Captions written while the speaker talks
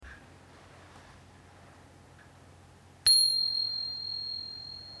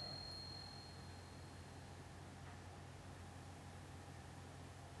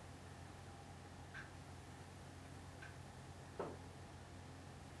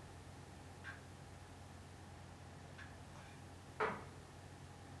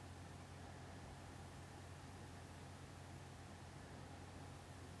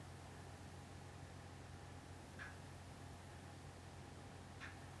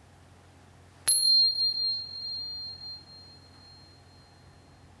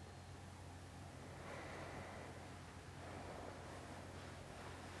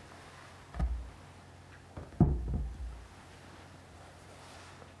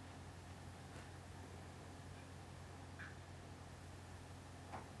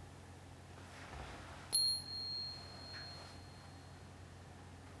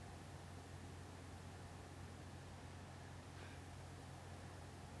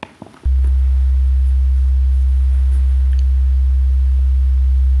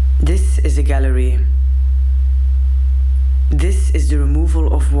is a gallery. This is the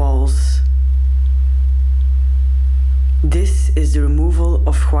removal of walls. This is the removal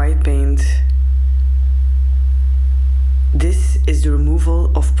of white paint. This is the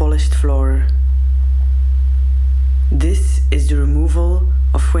removal of polished floor. This is the removal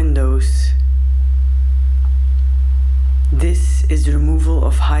of windows. This is the removal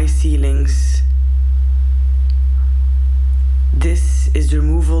of high ceilings. This is the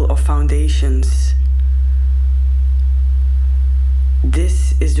removal of foundations.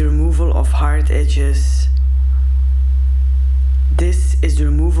 This is the removal of hard edges. This is the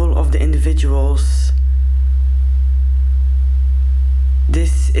removal of the individuals.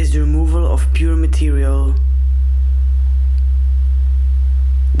 This is the removal of pure material.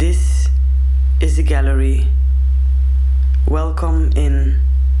 This is a gallery. Welcome in.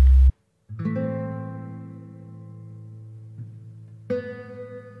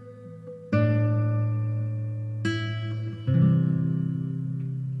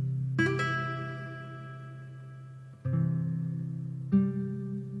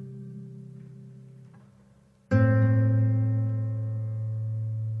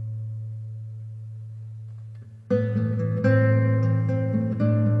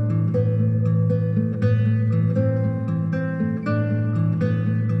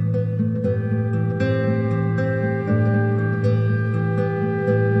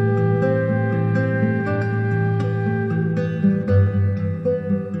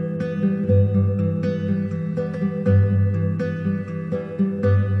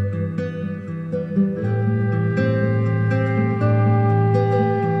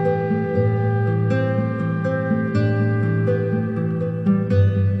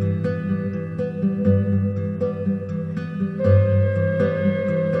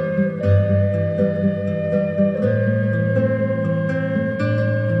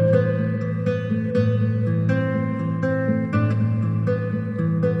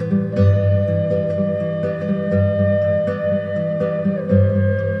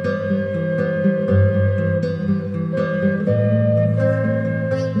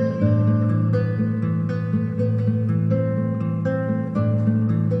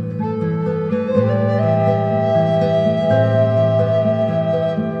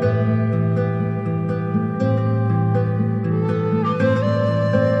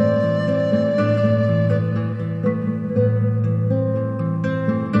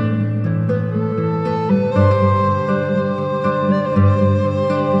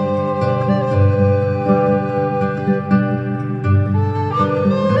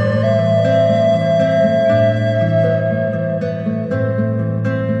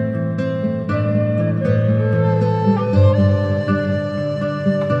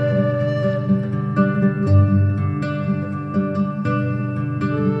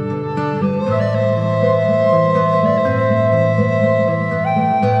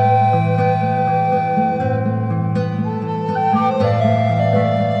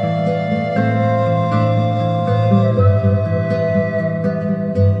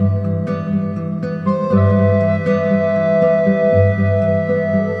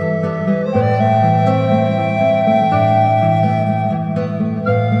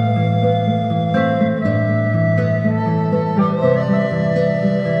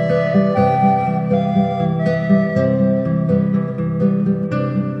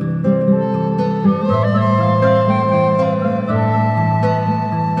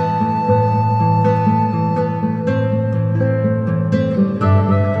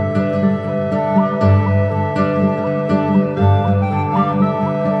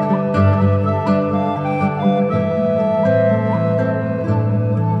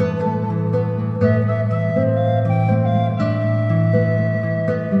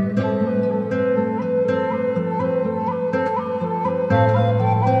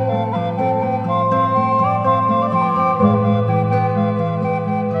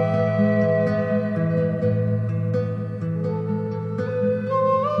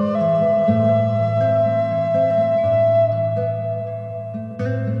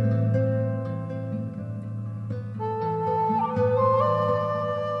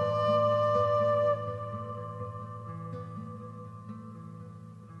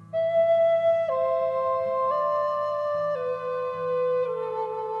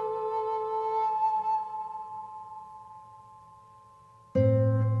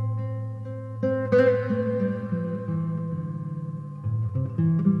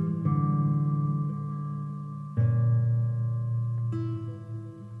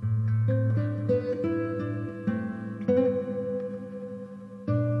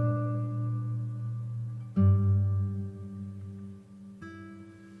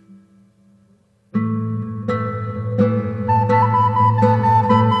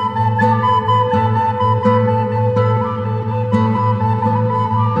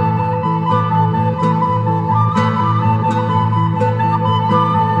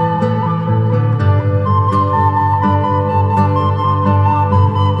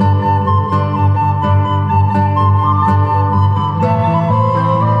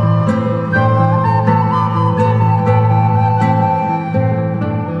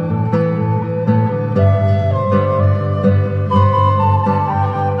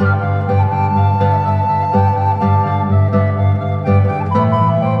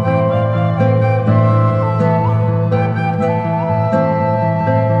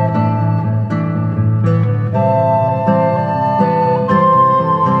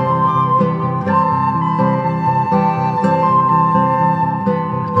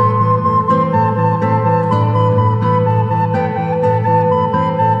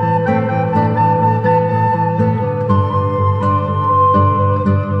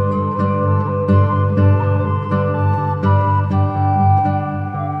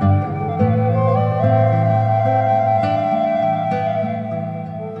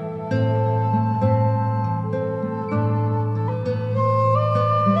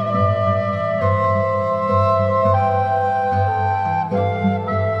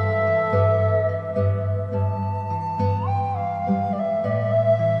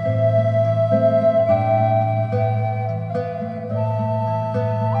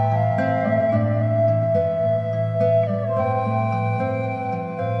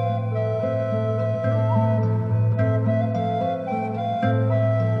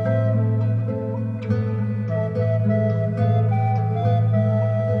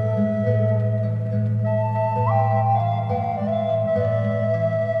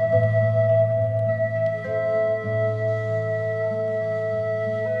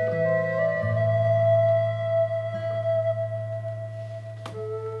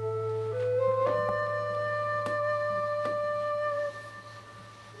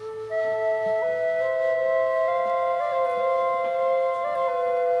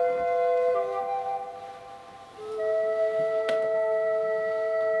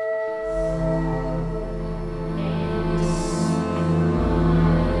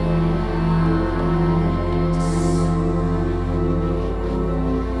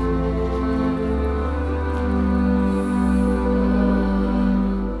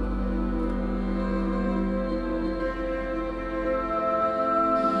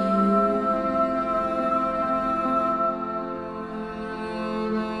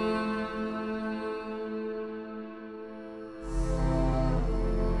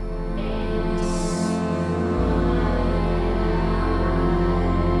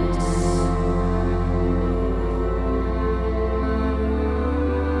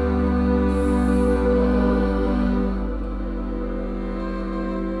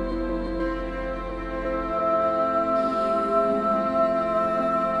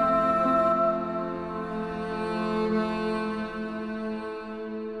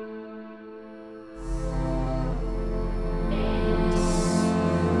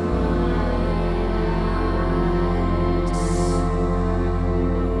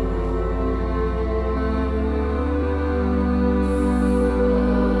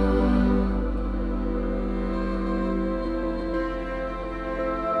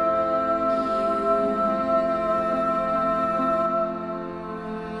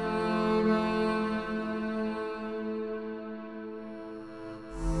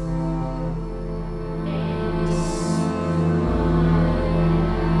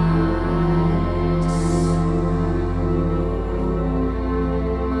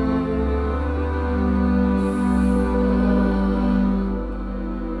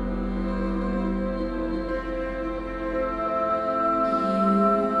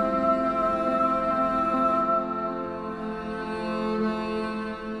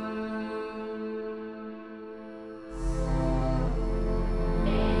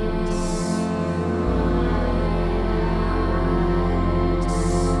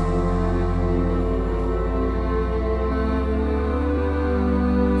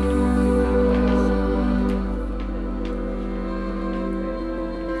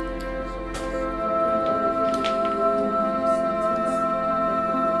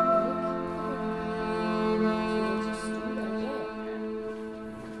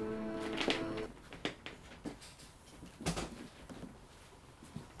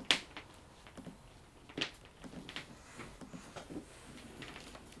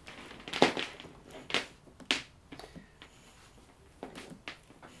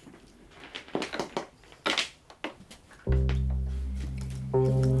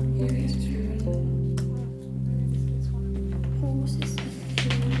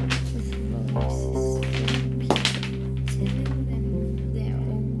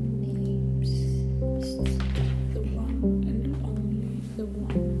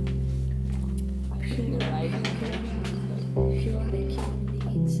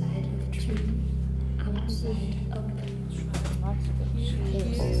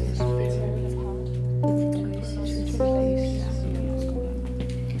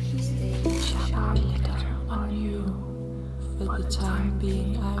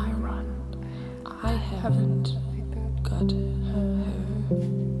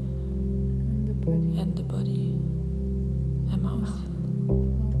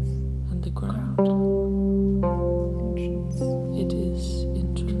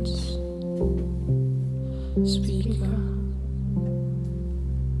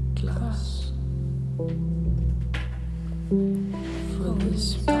 glass for the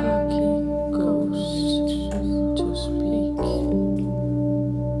sparky ghost to speak.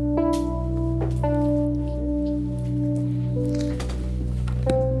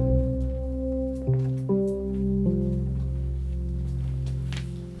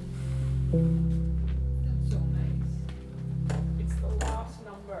 That's so nice. It's the last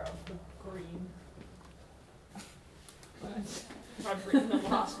number of the green. What? I've written the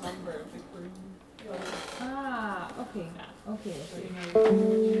last number of the green. Ah, okay. Yeah. Okay. So you know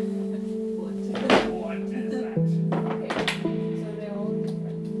what is that? Okay. So they're all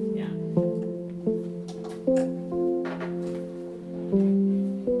different. Yeah.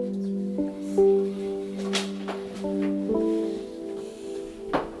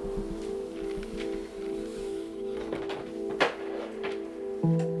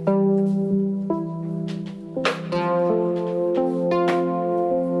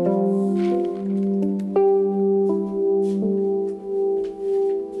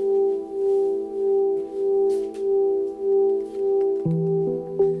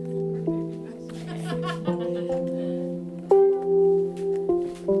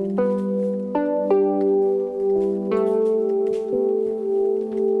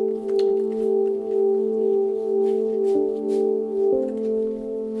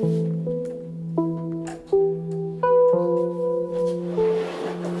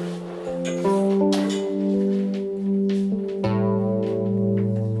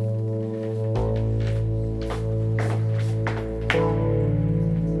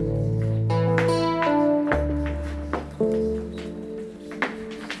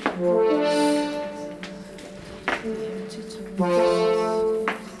 It's just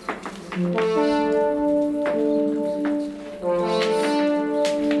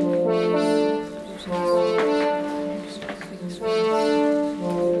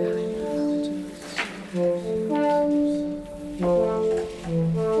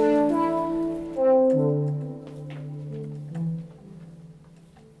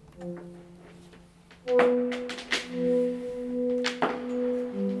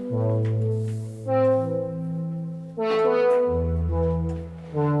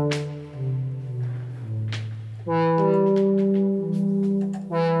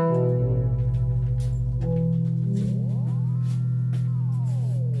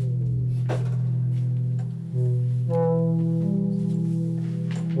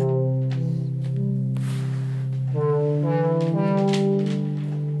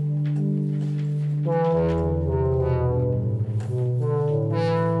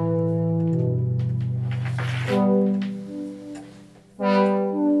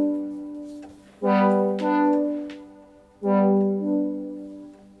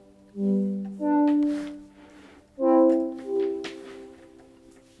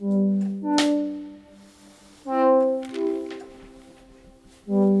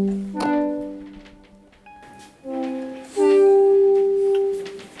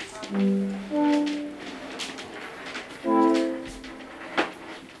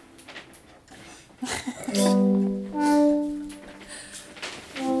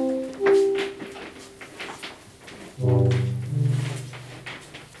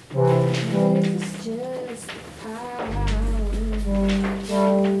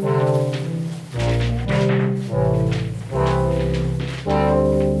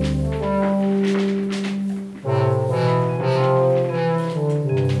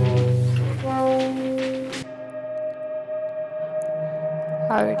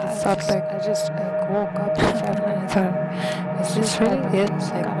I really thought like I just woke up and I thought, is this really it?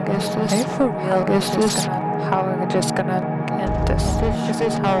 Like, is this for real? Is this how we're just gonna end this? Is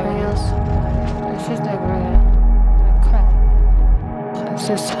this how it is? Is this like real? Like, come on. Is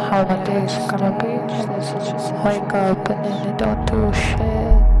this how my day's gonna be? Is this just wake up and then you don't do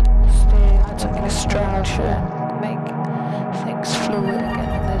shit? Stay on some distraction, make things fluid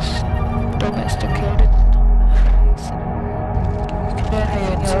again in this domesticated place. Then you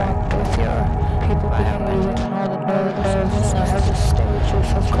interact with your people behind you and all the nerves and all the stages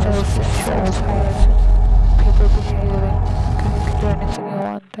of conversations, people behaving. You can do anything you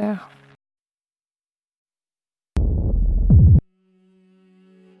want there.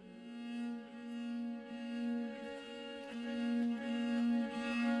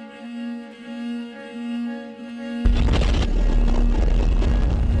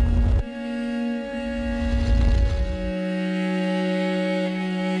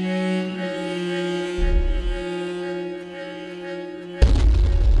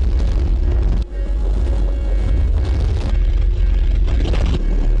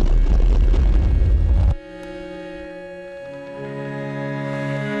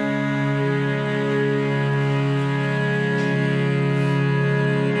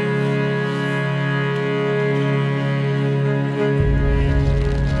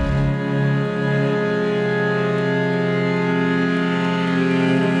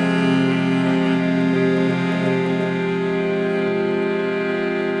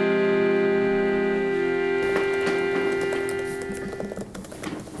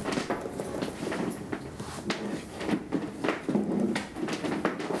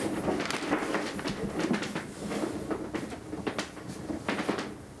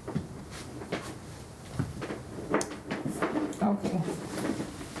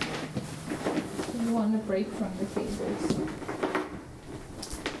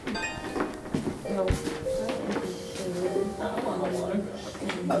 I'm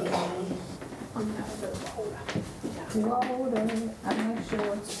not sure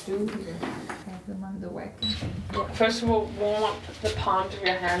what to do here. Have them on the wagon. First of all, warm up the palms of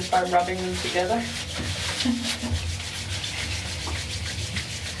your hands by rubbing them together.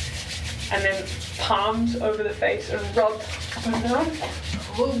 And then palms over the face and rub up and down.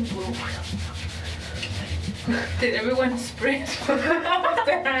 Did everyone spread off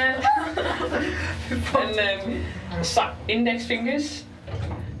their hands? And then index fingers,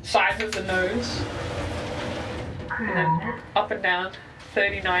 sides of the nose. And then up and down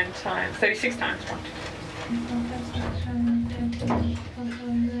 36 times.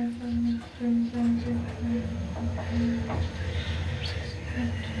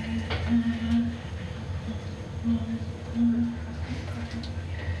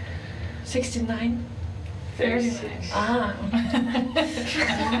 69. 36.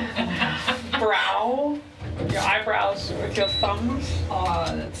 Brow. Your eyebrows with your thumbs. Oh,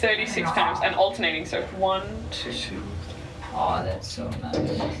 that's 36 times and alternating. So 1, 2, 2. Oh, that's so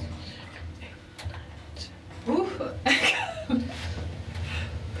nice. Ooh.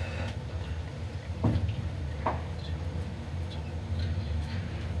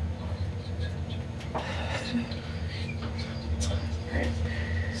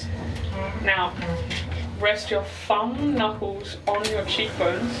 Now, rest your thumb knuckles on your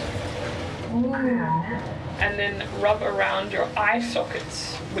cheekbones. Ooh. And then rub around your eye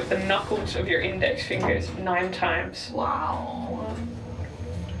sockets with the knuckles of your index fingers 9 times. Wow. 1,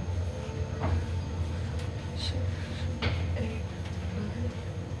 6, 8,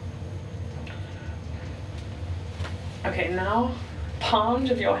 9. Okay, now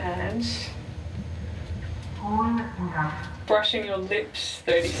palms of your hands. Brushing your lips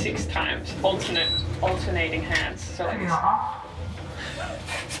 36 times, alternating hands. So like this.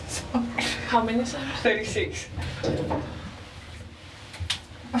 How many times? 36.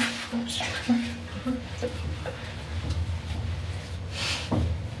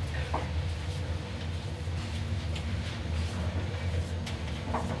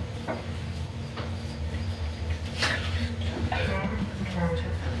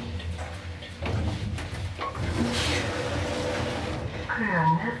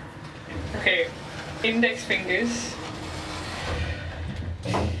 Okay, index fingers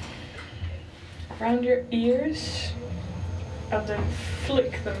around your ears and then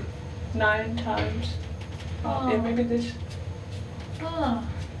flick them 9 times. Oh. Yeah, maybe this. Oh.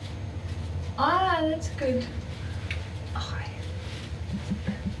 Ah, that's good.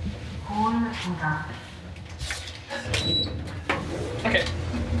 Okay.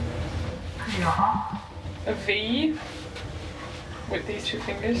 A V with these 2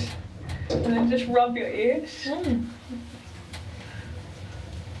 fingers. And then just rub your ears. Mm.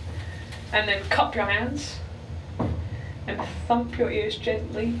 And then cup your hands. And thump your ears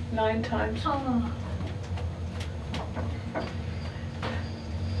gently 9 times. Oh.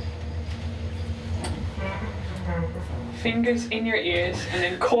 Fingers in your ears and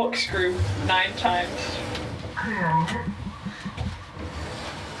then corkscrew 9 times.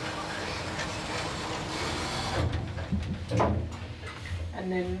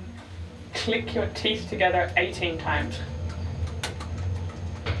 And then click your teeth together 18 times.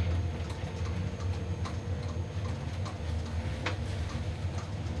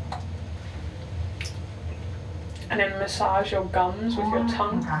 And then massage your gums with your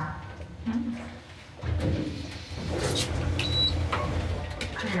tongue.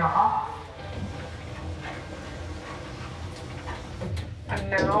 And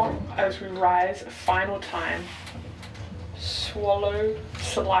now, as we rise a final time, swallow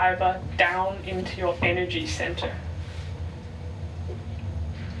saliva down into your energy center.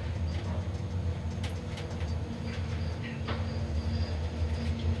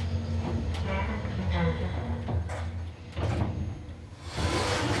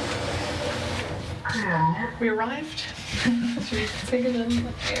 We arrived. Should we take a little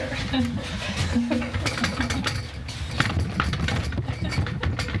air?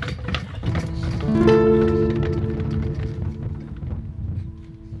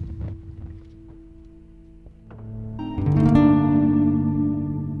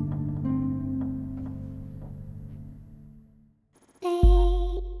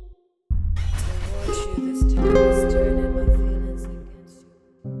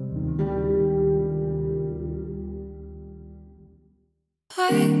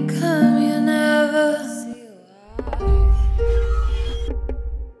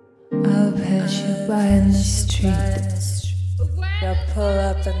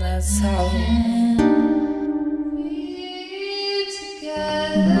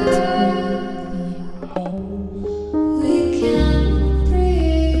 Together.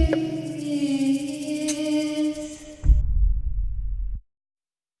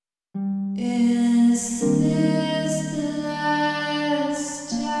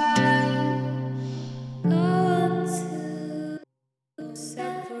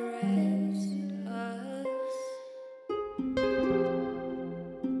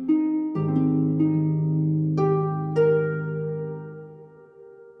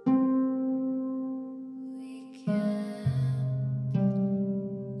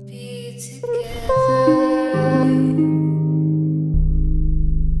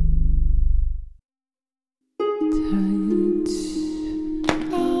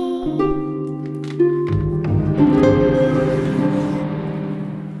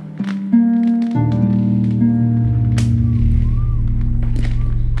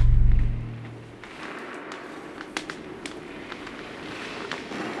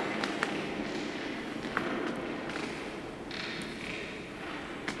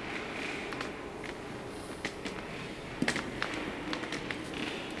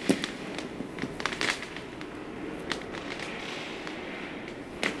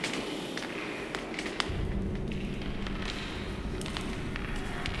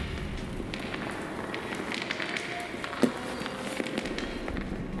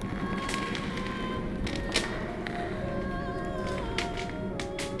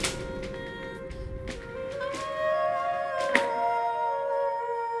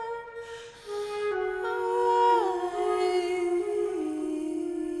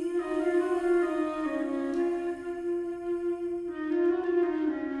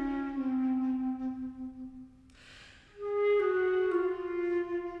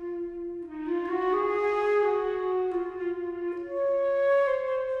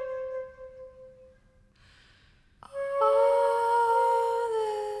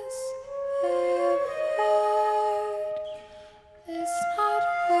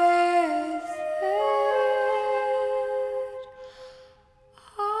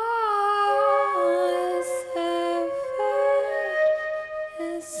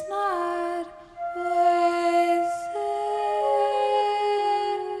 not worth it.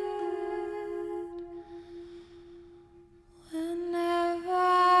 Whenever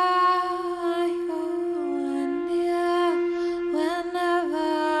you're near,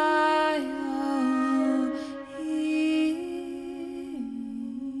 whenever you're here.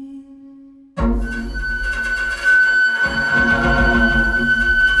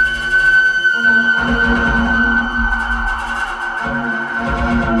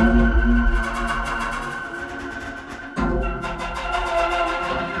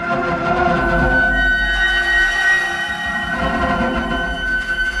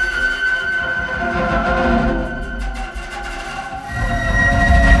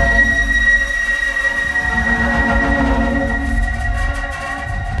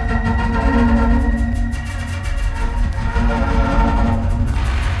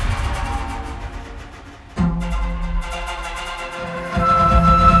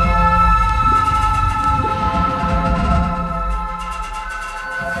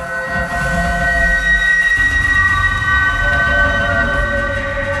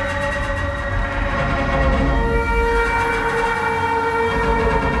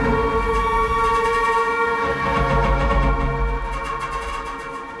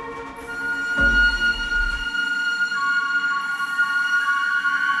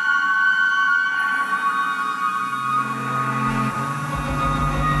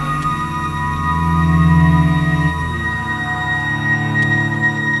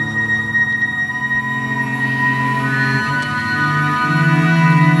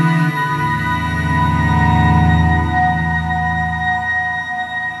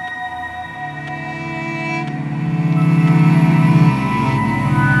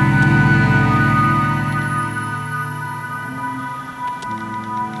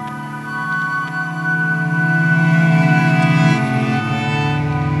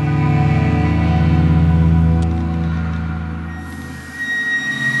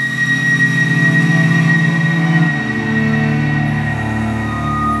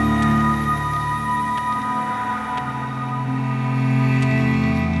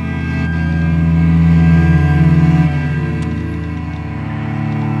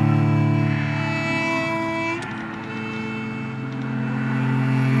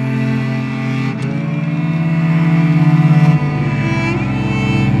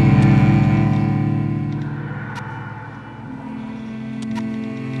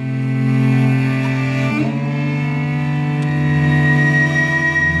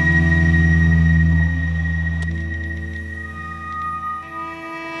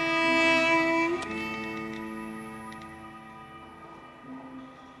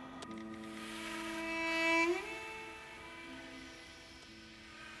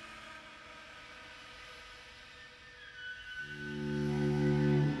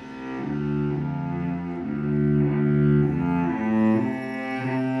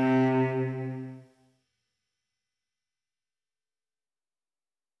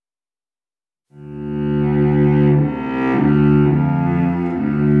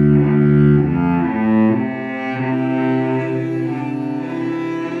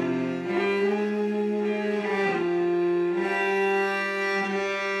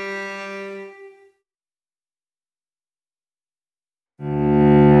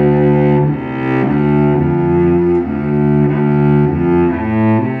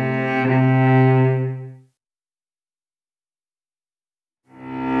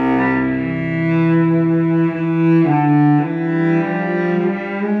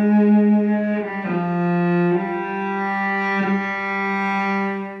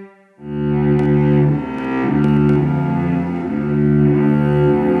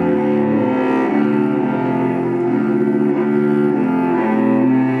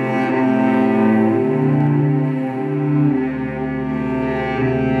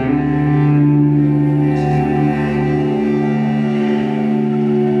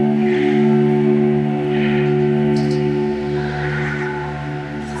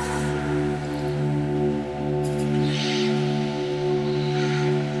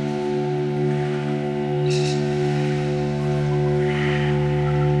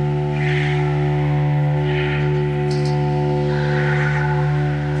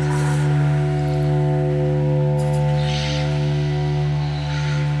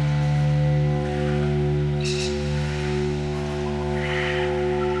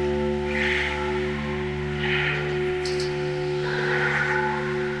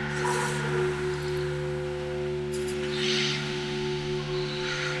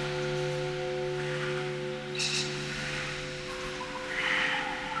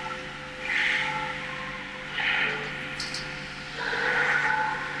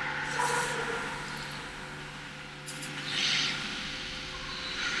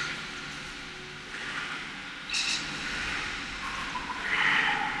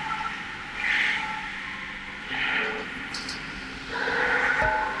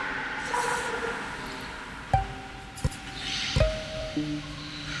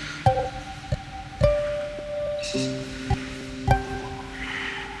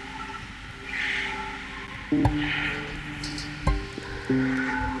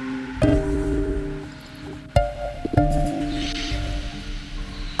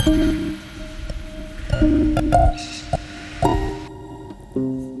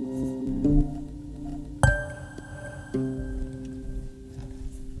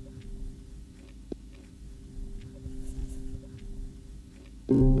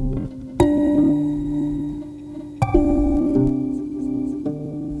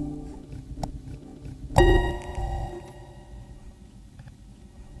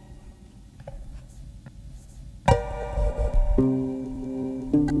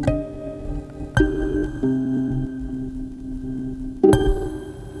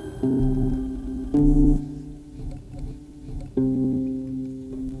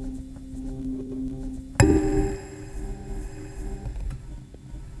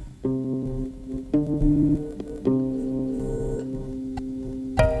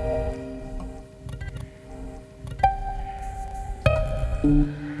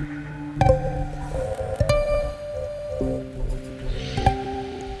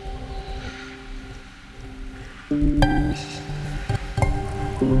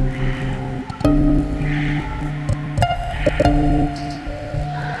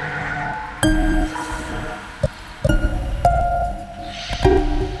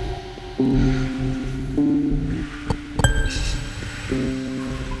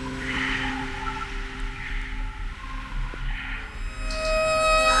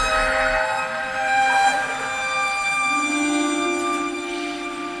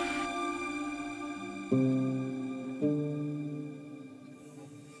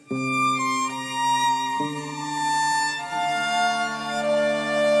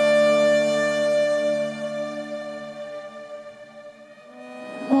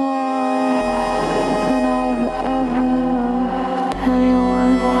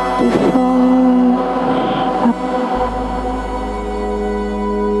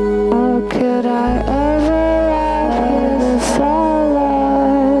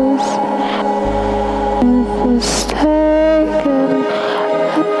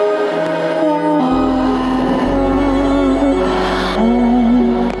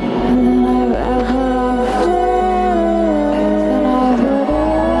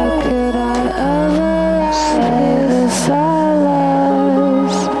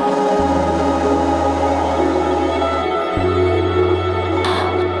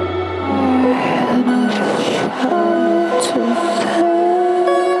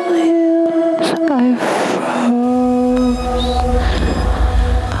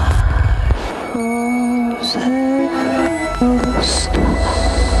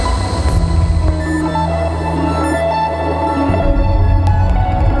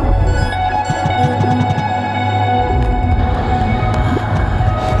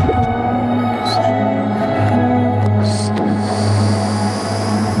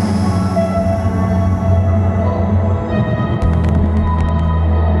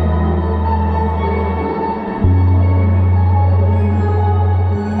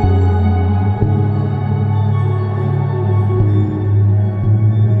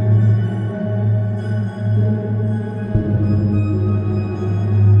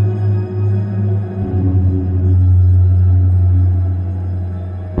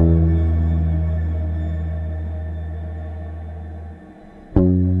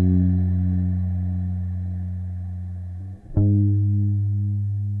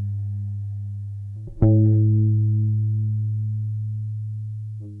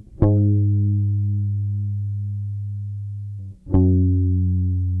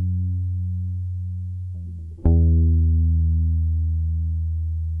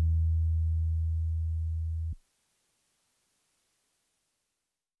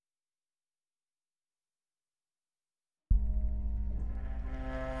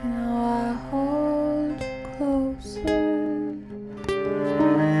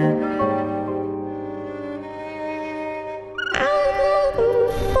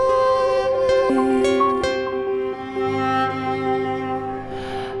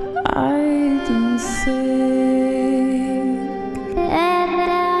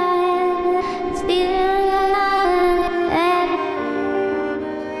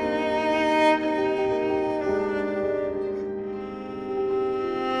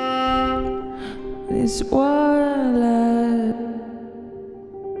 This one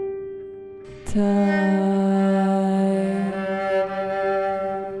time.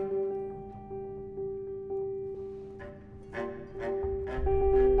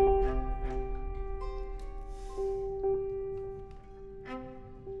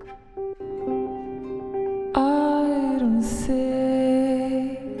 I don't say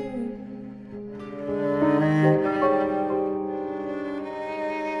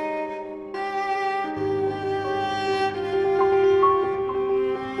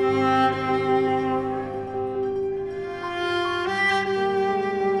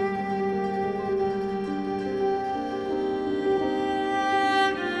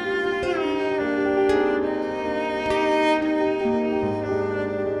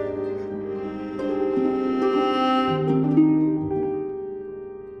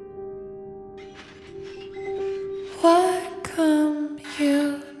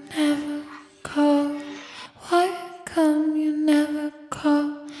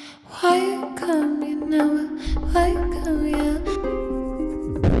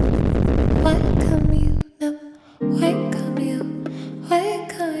Why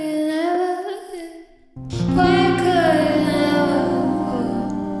could you never? Why could you never?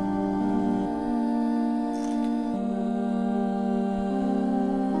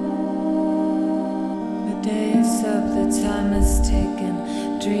 The day is up, the time is ticking.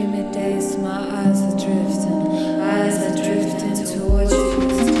 Dreamy days, my eyes are drifting towards you.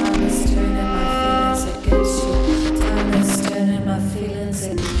 Time is turning my feelings against you. Time is turning my feelings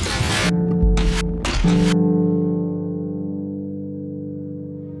against you.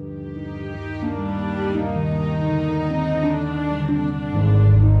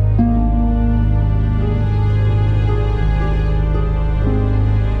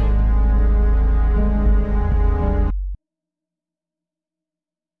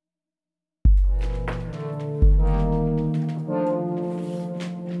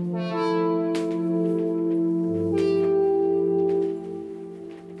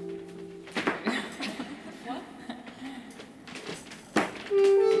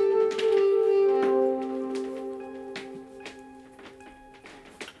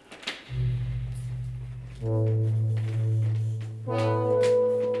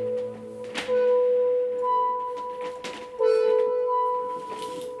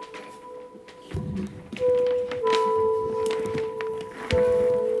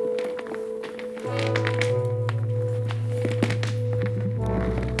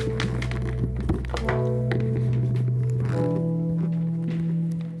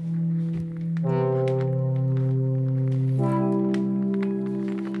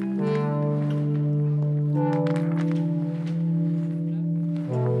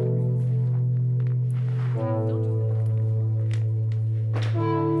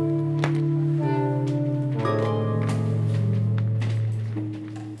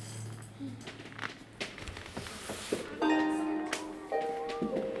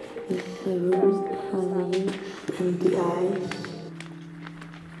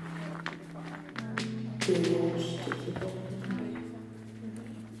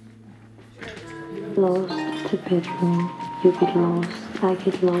 Lost to bedroom, you get lost, I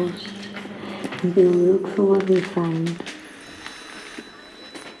get lost, and we'll look for what we find.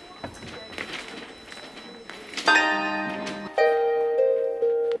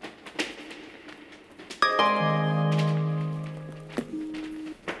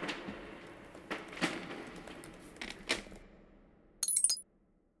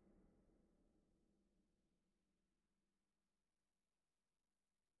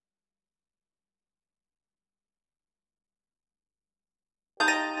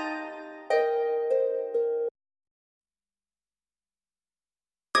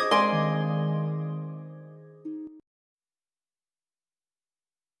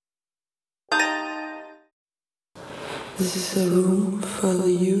 This is a room for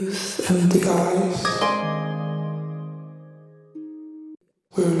the youth and the eyes.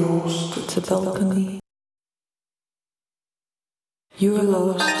 We're lost. It's a balcony. You are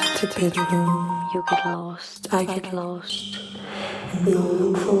lost to bedroom. You get lost, I get lost, And we'll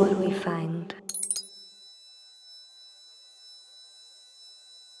look for what we find.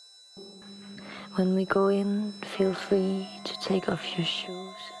 When we go in, feel free to take off your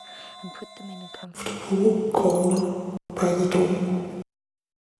shoes and put them in a comfortable corner by the door.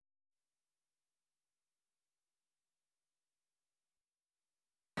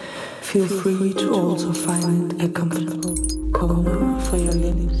 Feel free to also find a comfortable corner for your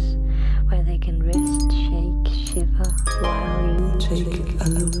limbs, where they can rest, shake, shiver while you take a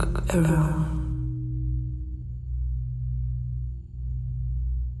look around.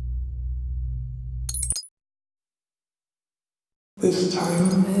 This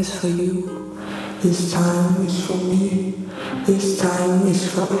time is for you, this time is for me, this time is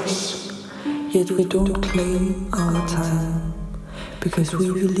for us. Yet we don't claim our time, because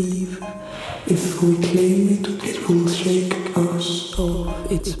we believe if we claim it, it will shake us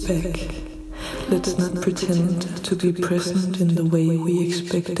off its back. Let's not pretend to be present in the way we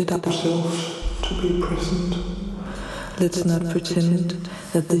expected ourselves to be present. Let's not pretend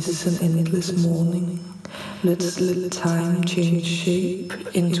that this is an endless morning. Let's let time change shape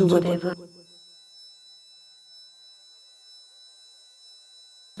into whatever.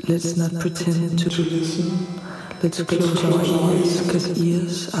 Let's not pretend to listen. Let's close our ears, because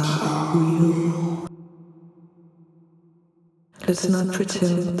ears are real. Let's not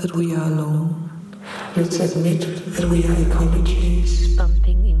pretend that we are alone. Let's admit that we are ecologies.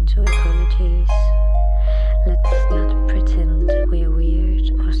 bumping into ecologies. Let's not pretend we're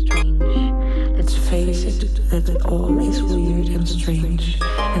weird or strange. Let's face it that all is weird and strange,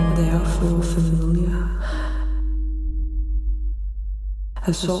 and therefore familiar.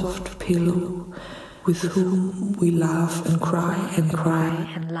 A soft pillow with whom we laugh and cry and cry.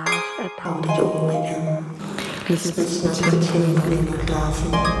 And laugh about it all again. Let's pretend we're not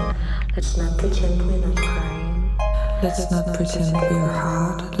laughing. Let's not pretend we're not crying. Let's not pretend we're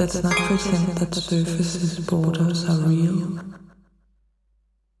hard. Let's not pretend that surfaces' borders are real.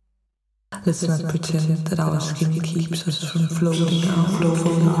 Let's not pretend that our skin keeps us from floating out or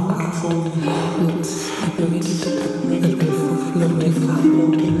falling apart. Let's admit that we're for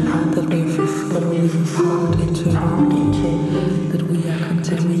floating out, that we're for floating apart eternally, that we